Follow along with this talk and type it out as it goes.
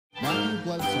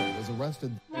Bledsoe was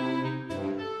arrested.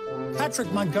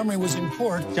 Patrick Montgomery was in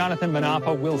court. Jonathan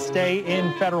Manapa will stay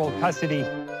in federal custody.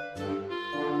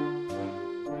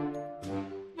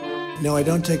 No, I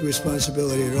don't take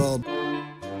responsibility at all.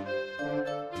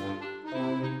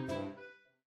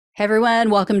 Hey everyone,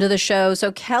 welcome to the show.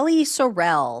 So Kelly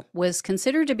Sorrell was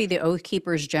considered to be the Oath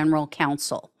Keepers' general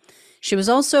counsel. She was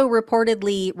also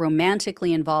reportedly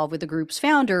romantically involved with the group's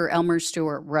founder, Elmer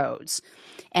Stewart Rhodes.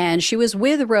 And she was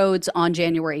with Rhodes on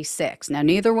January 6th. Now,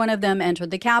 neither one of them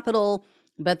entered the Capitol,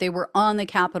 but they were on the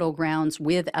Capitol grounds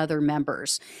with other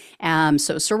members.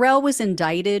 So Sorrell was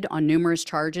indicted on numerous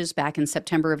charges back in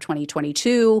September of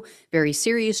 2022, very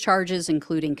serious charges,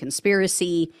 including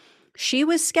conspiracy. She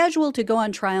was scheduled to go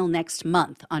on trial next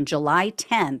month on July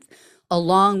 10th,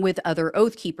 along with other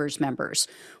Oath Keepers members.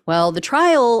 Well, the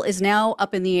trial is now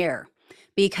up in the air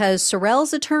because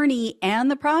Sorrell's attorney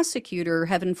and the prosecutor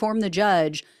have informed the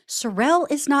judge Sorrell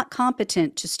is not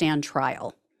competent to stand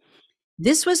trial.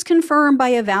 This was confirmed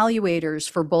by evaluators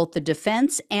for both the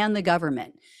defense and the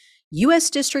government. U.S.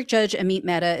 District Judge Amit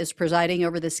Mehta is presiding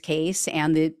over this case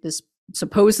and this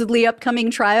supposedly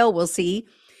upcoming trial. We'll see.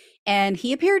 And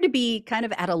he appeared to be kind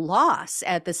of at a loss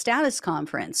at the status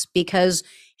conference because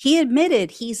he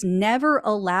admitted he's never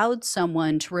allowed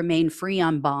someone to remain free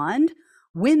on bond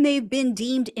when they've been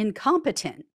deemed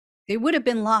incompetent. They would have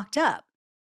been locked up.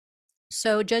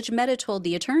 So Judge Mehta told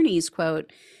the attorneys,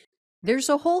 quote, "There's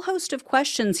a whole host of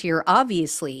questions here,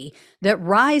 obviously, that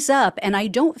rise up, and I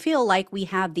don't feel like we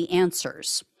have the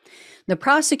answers." The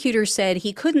prosecutor said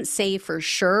he couldn't say for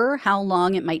sure how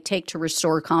long it might take to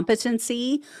restore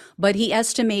competency, but he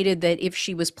estimated that if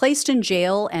she was placed in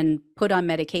jail and put on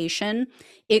medication,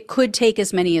 it could take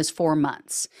as many as 4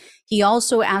 months. He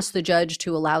also asked the judge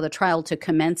to allow the trial to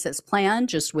commence as planned,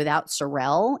 just without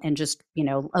Sorrell, and just,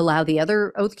 allow the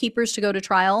other Oath Keepers to go to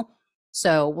trial.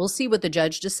 So we'll see what the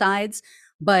judge decides.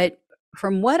 But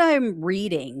from what I'm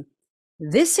reading,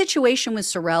 this situation with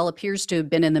Sorrell appears to have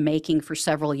been in the making for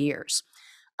several years.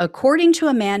 According to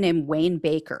a man named Wayne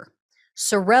Baker,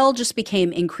 Sorrell just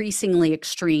became increasingly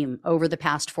extreme over the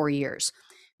past 4 years.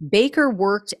 Baker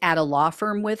worked at a law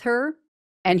firm with her,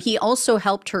 and he also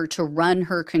helped her to run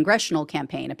her congressional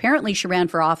campaign. Apparently, she ran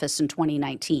for office in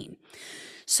 2019.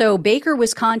 So Baker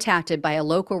was contacted by a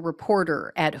local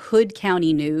reporter at Hood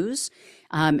County News.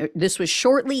 This was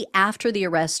shortly after the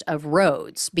arrest of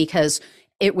Rhodes, because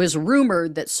it was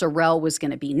rumored that Sorrell was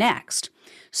going to be next.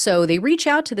 So they reach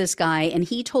out to this guy, and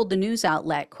he told the news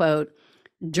outlet, quote,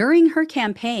 "During her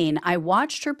campaign, I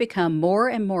watched her become more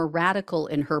and more radical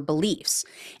in her beliefs,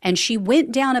 and she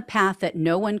went down a path that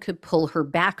no one could pull her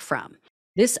back from.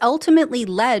 This ultimately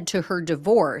led to her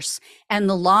divorce and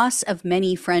the loss of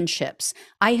many friendships.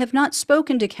 I have not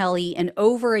spoken to Kelly in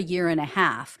over a year and a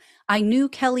half. I knew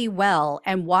Kelly well,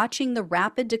 and watching the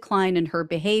rapid decline in her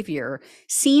behavior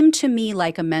seemed to me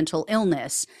like a mental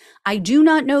illness. I do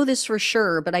not know this for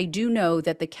sure, but I do know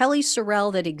that the Kelly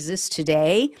Sorrell that exists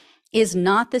today is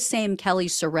not the same Kelly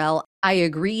Sorrell I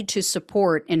agreed to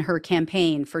support in her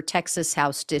campaign for Texas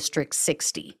House District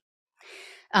 60.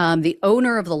 The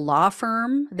owner of the law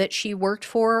firm that she worked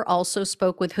for also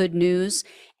spoke with Hood News,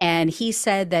 and he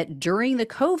said that during the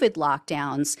COVID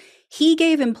lockdowns, he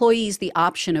gave employees the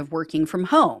option of working from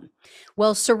home.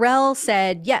 Well, Sorrell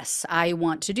said, yes, I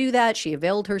want to do that. She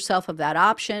availed herself of that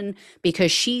option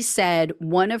because she said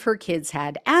one of her kids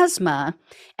had asthma,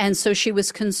 and so she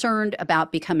was concerned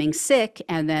about becoming sick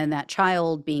and then that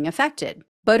child being affected.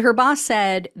 But her boss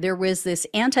said there was this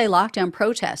anti-lockdown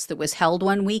protest that was held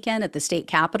one weekend at the state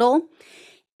capitol,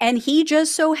 and he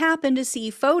just so happened to see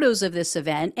photos of this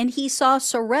event, and he saw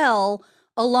Sorrell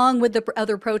along with the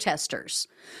other protesters.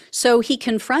 So he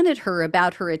confronted her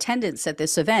about her attendance at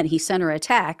this event. He sent her a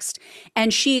text,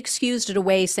 and she excused it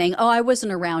away, saying, "Oh, I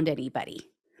wasn't around anybody."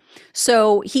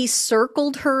 So he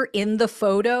circled her in the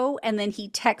photo, and then he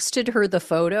texted her the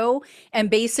photo and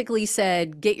basically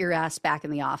said, "Get your ass back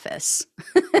in the office."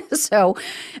 So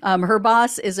her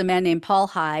boss is a man named Paul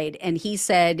Hyde, and he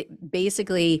said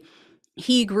basically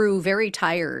he grew very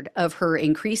tired of her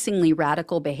increasingly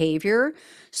radical behavior.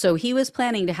 So he was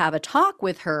planning to have a talk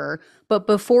with her, but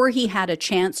before he had a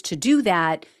chance to do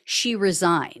that, she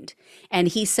resigned. And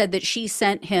he said that she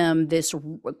sent him this,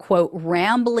 quote,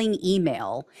 rambling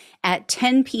email at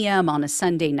 10 p.m. on a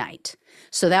Sunday night.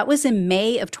 So that was in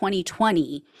May of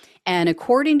 2020. And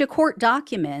according to court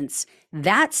documents,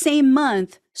 that same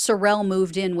month, Sorrell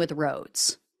moved in with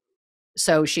Rhodes.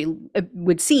 So it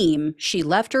would seem she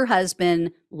left her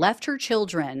husband, left her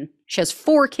children, she has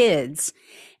 4 kids,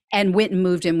 and went and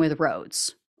moved in with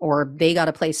Rhodes, or they got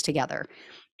a place together.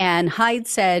 And Hyde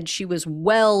said she was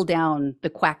well down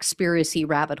the quackspiracy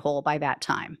rabbit hole by that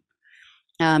time.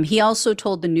 He also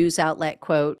told the news outlet,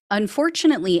 quote,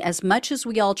 "Unfortunately, as much as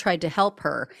we all tried to help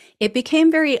her, it became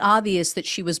very obvious that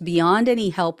she was beyond any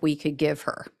help we could give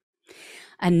her."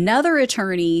 Another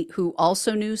attorney who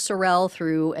also knew Sorrell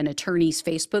through an attorney's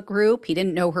Facebook group, he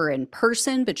didn't know her in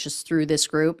person, but just through this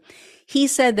group, he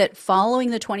said that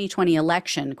following the 2020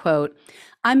 election, quote,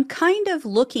 "I'm kind of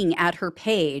looking at her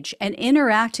page and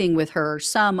interacting with her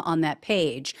some on that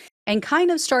page, and kind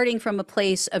of starting from a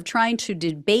place of trying to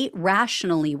debate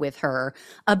rationally with her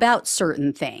about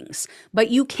certain things. But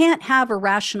you can't have a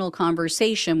rational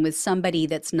conversation with somebody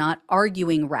that's not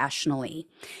arguing rationally.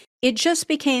 It just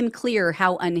became clear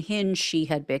how unhinged she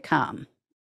had become."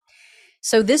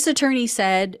 So this attorney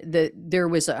said that there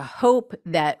was a hope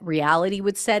that reality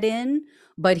would set in,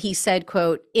 but he said,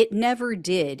 quote, "It never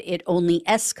did. It only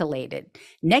escalated.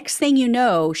 Next thing you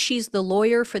know, she's the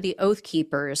lawyer for the Oath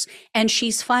Keepers, and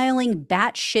she's filing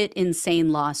batshit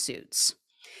insane lawsuits."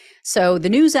 So the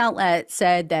news outlet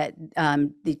said that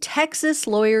the Texas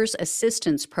Lawyers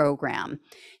Assistance Program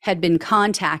had been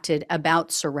contacted about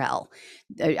Sorrell.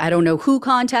 I don't know who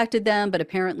contacted them, but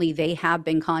apparently they have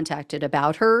been contacted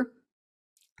about her.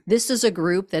 This is a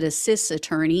group that assists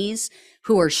attorneys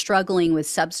who are struggling with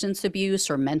substance abuse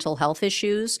or mental health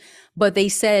issues. But they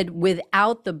said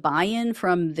without the buy-in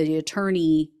from the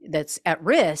attorney that's at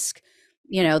risk,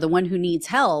 the one who needs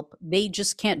help, they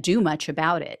just can't do much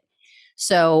about it.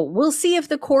 So we'll see if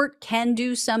the court can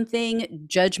do something.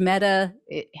 Judge Mehta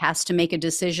has to make a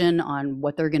decision on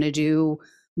what they're going to do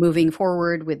moving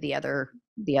forward with the other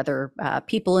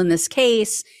people in this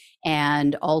case.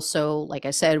 And also, like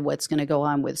I said, what's going to go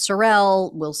on with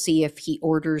Sorrell. We'll see if he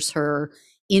orders her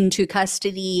into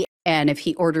custody and if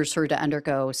he orders her to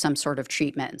undergo some sort of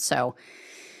treatment. So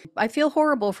I feel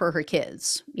horrible for her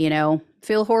kids,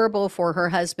 feel horrible for her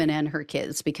husband and her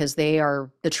kids because they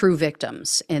are the true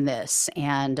victims in this.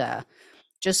 And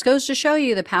just goes to show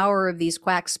you the power of these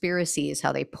quackspiracies,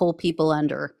 how they pull people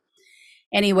under.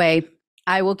 Anyway,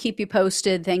 I will keep you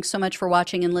posted. Thanks so much for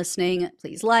watching and listening.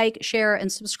 Please like, share,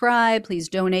 and subscribe. Please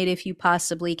donate if you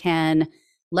possibly can.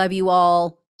 Love you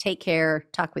all. Take care.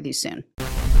 Talk with you soon.